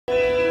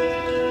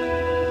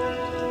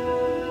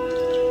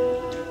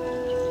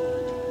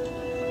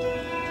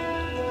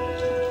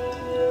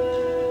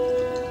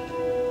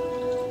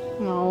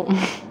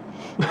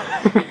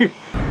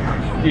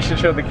You should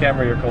show the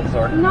camera your cold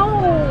sore.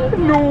 No!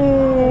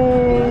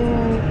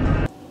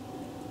 No!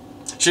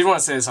 She didn't want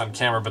to say this on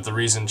camera, but the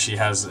reason she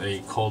has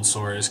a cold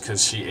sore is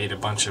because she ate a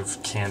bunch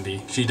of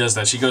candy. She does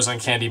that. She goes on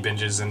candy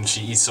binges and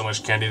she eats so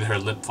much candy that her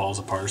lip falls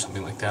apart or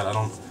something like that. I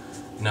don't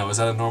know. Is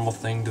that a normal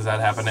thing? Does that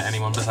happen to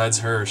anyone besides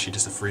her, or is she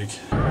just a freak?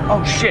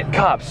 Oh shit,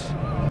 cops!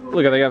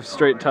 Look, they have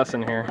straight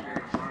tussin here.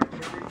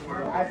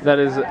 That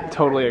is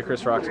totally a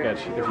Chris Rock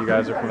sketch, if you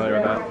guys are familiar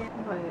with that.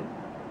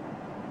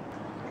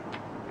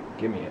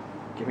 Give me it.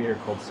 Give me your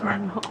cold sore.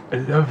 No. I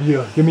love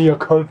you. Give me your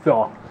cold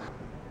sore.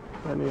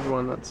 I need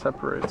one that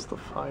separates the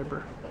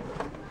fiber.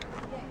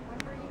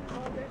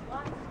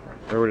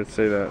 Where would it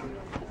say that?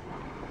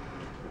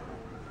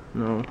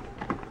 No.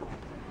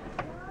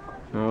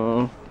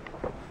 No.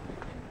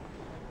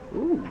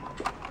 Ooh.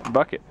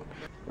 Bucket.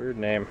 Weird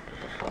name.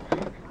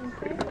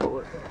 Baby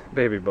bullet.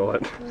 Baby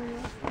bullet.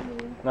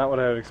 Not what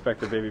I would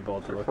expect a baby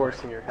bullet to look like.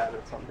 Forcing your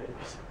habits on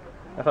babies.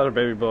 I thought a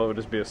baby bullet would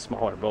just be a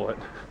smaller bullet.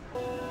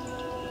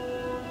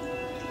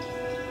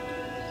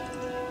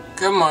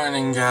 Good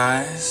morning,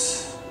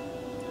 guys.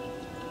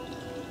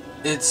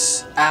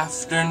 It's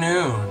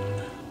afternoon.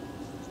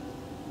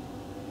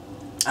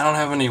 I don't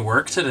have any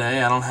work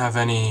today. I don't have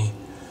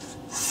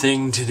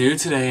anything to do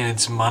today, and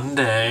it's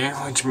Monday,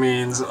 which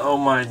means, oh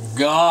my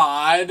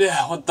god,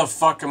 what the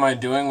fuck am I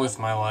doing with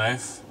my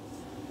life?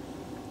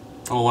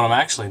 Well, what I'm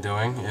actually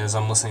doing is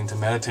I'm listening to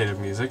meditative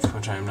music,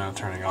 which I am now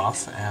turning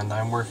off, and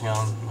I'm working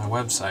on my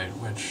website,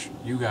 which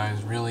you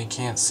guys really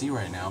can't see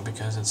right now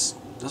because it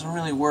doesn't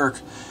really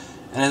work.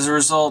 And as a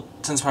result,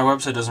 since my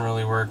website doesn't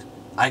really work,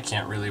 I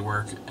can't really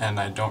work, and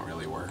I don't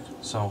really work.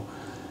 So,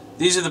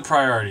 these are the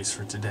priorities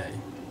for today.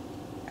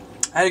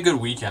 I had a good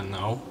weekend,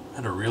 though. I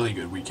had a really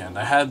good weekend.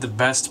 I had the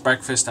best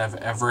breakfast I've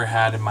ever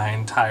had in my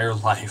entire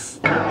life.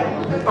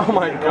 Oh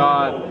my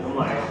god.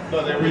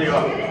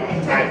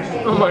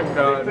 Oh my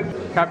god.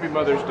 Happy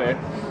Mother's Day.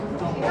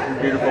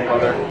 Beautiful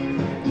mother.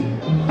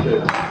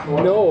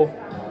 No!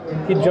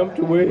 He jumped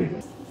away.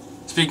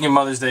 Speaking of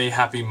Mother's Day,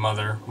 happy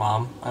mother,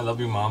 Mom. I love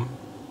you, Mom.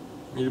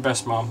 You're the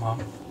best mom,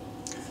 Mom.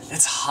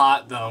 It's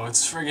hot, though.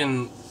 It's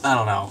friggin', I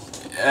don't know.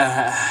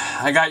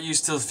 I got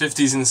used to the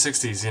 50s and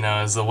 60s, you know,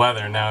 as the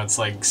weather. Now it's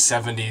like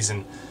 70s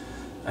and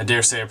I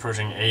dare say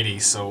approaching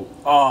 80s. So,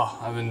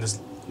 I've been just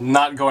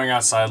not going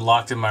outside,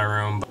 locked in my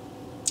room. But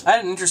I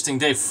had an interesting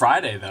day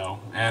Friday, though.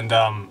 And,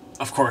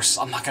 of course,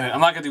 I'm not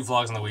gonna do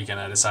vlogs on the weekend.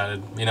 I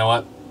decided, you know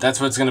what?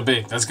 That's what it's gonna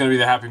be. That's gonna be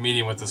the happy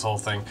medium with this whole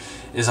thing,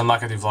 is I'm not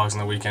gonna do vlogs on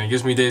the weekend. It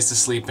gives me days to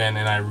sleep in,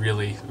 and I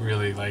really,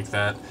 really like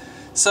that.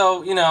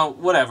 So, you know,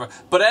 whatever.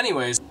 But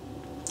anyways,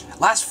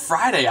 last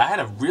Friday I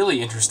had a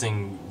really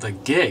interesting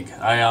gig.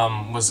 I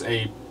was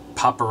a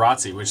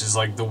paparazzi, which is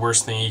like the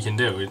worst thing you can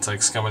do. It's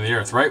like scum of the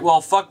earth, right? Well,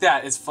 fuck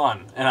that. It's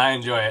fun and I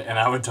enjoy it, and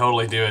I would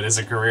totally do it as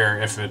a career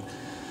if it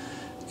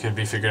could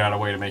be figured out a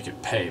way to make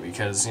it pay,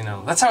 because, you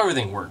know, that's how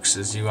everything works.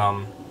 Is you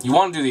want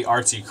to do the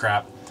artsy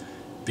crap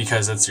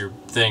because that's your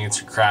thing, it's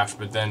your craft,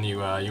 but then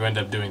you end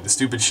up doing the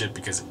stupid shit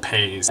because it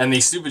pays. And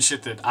the stupid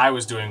shit that I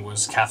was doing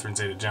was Catherine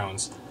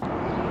Zeta-Jones.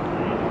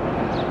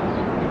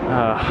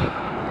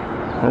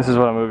 This is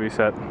what a movie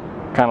set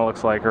kind of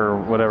looks like, or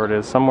whatever it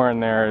is. Somewhere in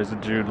there is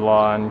Jude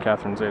Law and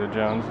Catherine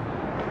Zeta-Jones.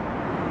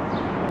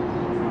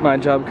 My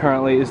job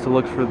currently is to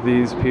look for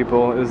these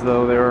people as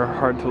though they were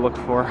hard to look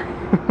for.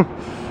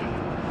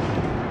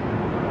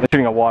 They're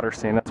shooting a water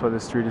scene. That's why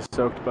this street is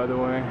soaked, by the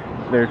way.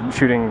 They're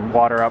shooting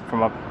water up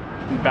from up,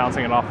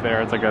 bouncing it off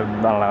there. It's like a,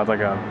 I don't know, it's like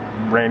a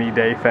rainy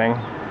day thing.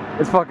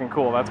 It's fucking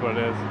cool, that's what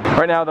it is.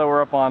 Right now, though,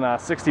 we're up on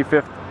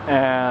 65th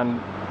and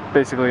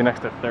basically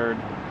next to 3rd.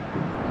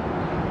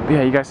 But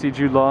yeah, you guys see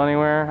Jude Law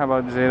anywhere? How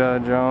about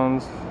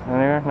Zeta-Jones?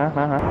 Anywhere? No?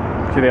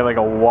 Okay, they have like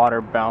a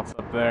water bounce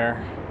up there.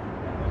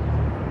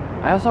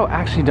 I also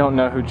actually don't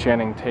know who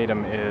Channing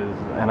Tatum is,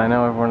 and I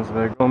know everyone's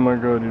like, oh my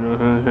god, you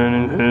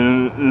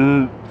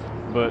know,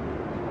 but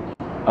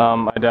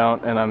I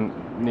don't, and I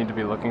need to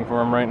be looking for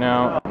him right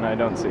now, and I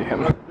don't see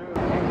him.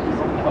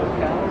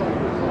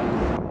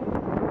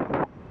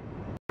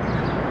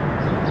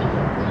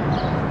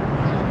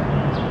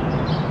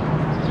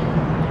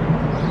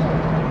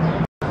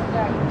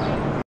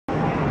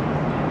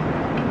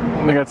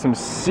 They got some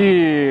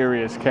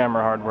serious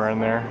camera hardware in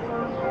there.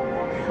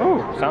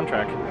 Oh,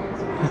 soundtrack.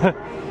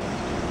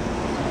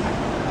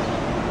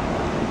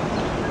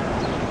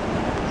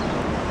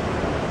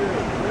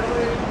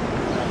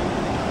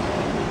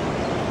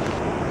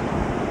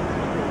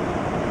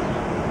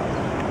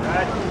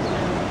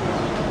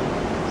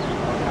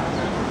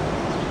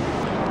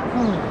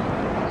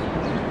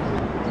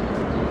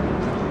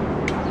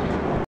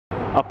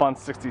 Up on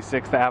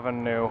 66th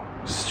Avenue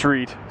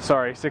Street.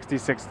 Sorry,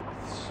 66th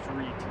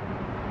Street.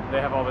 They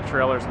have all the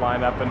trailers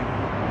lined up, and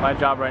my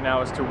job right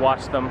now is to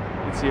watch them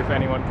and see if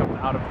anyone comes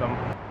out of them.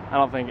 I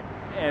don't think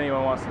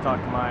anyone wants to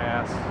talk to my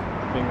ass,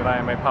 being that I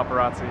am a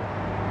paparazzi.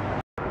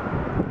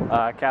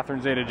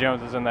 Catherine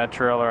Zeta-Jones is in that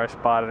trailer. I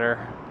spotted her,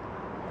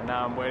 and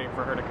now I'm waiting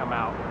for her to come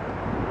out.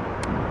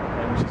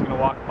 And she's gonna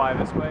walk by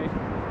this way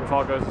if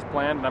all goes as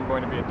planned, and I'm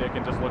going to be a dick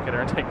and just look at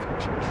her and take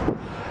pictures.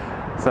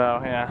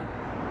 So yeah.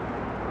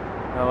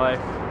 my life.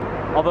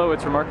 Although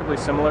it's remarkably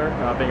similar,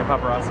 being a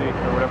paparazzi,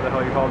 or whatever the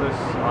hell you call this,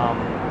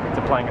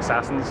 to playing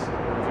Assassins.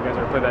 If you guys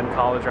ever played that in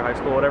college or high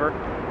school, whatever.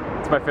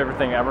 It's my favorite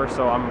thing ever,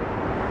 so I'm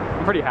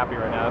pretty happy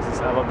right now.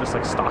 I love just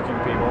like stalking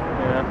people,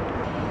 you know?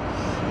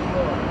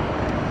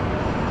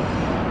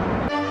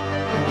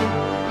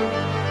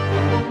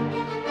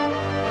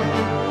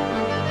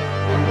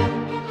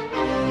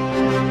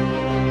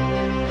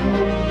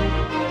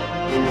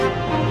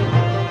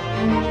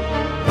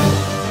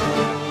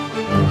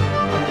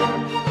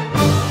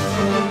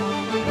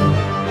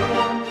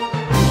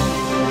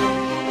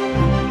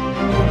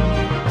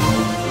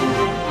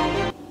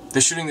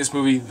 They're shooting this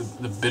movie,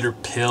 the Bitter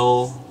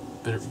Pill,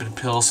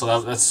 so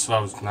that's what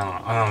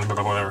I don't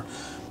know, whatever.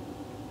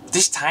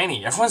 She's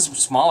tiny. Everyone's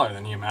smaller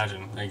than you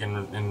imagine. Like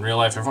in real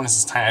life, everyone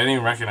is tiny. I didn't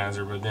even recognize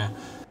her, but yeah.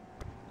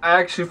 I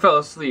actually fell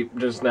asleep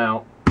just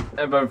now,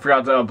 but I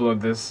forgot to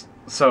upload this,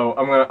 so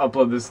I'm gonna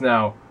upload this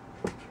now.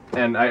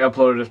 And I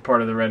uploaded as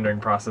part of the rendering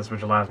process,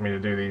 which allows me to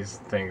do these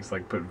things,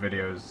 like put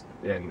videos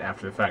in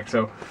after the fact.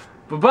 So,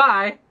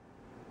 bye-bye.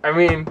 I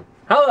mean,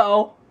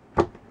 hello.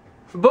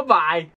 Bye-bye.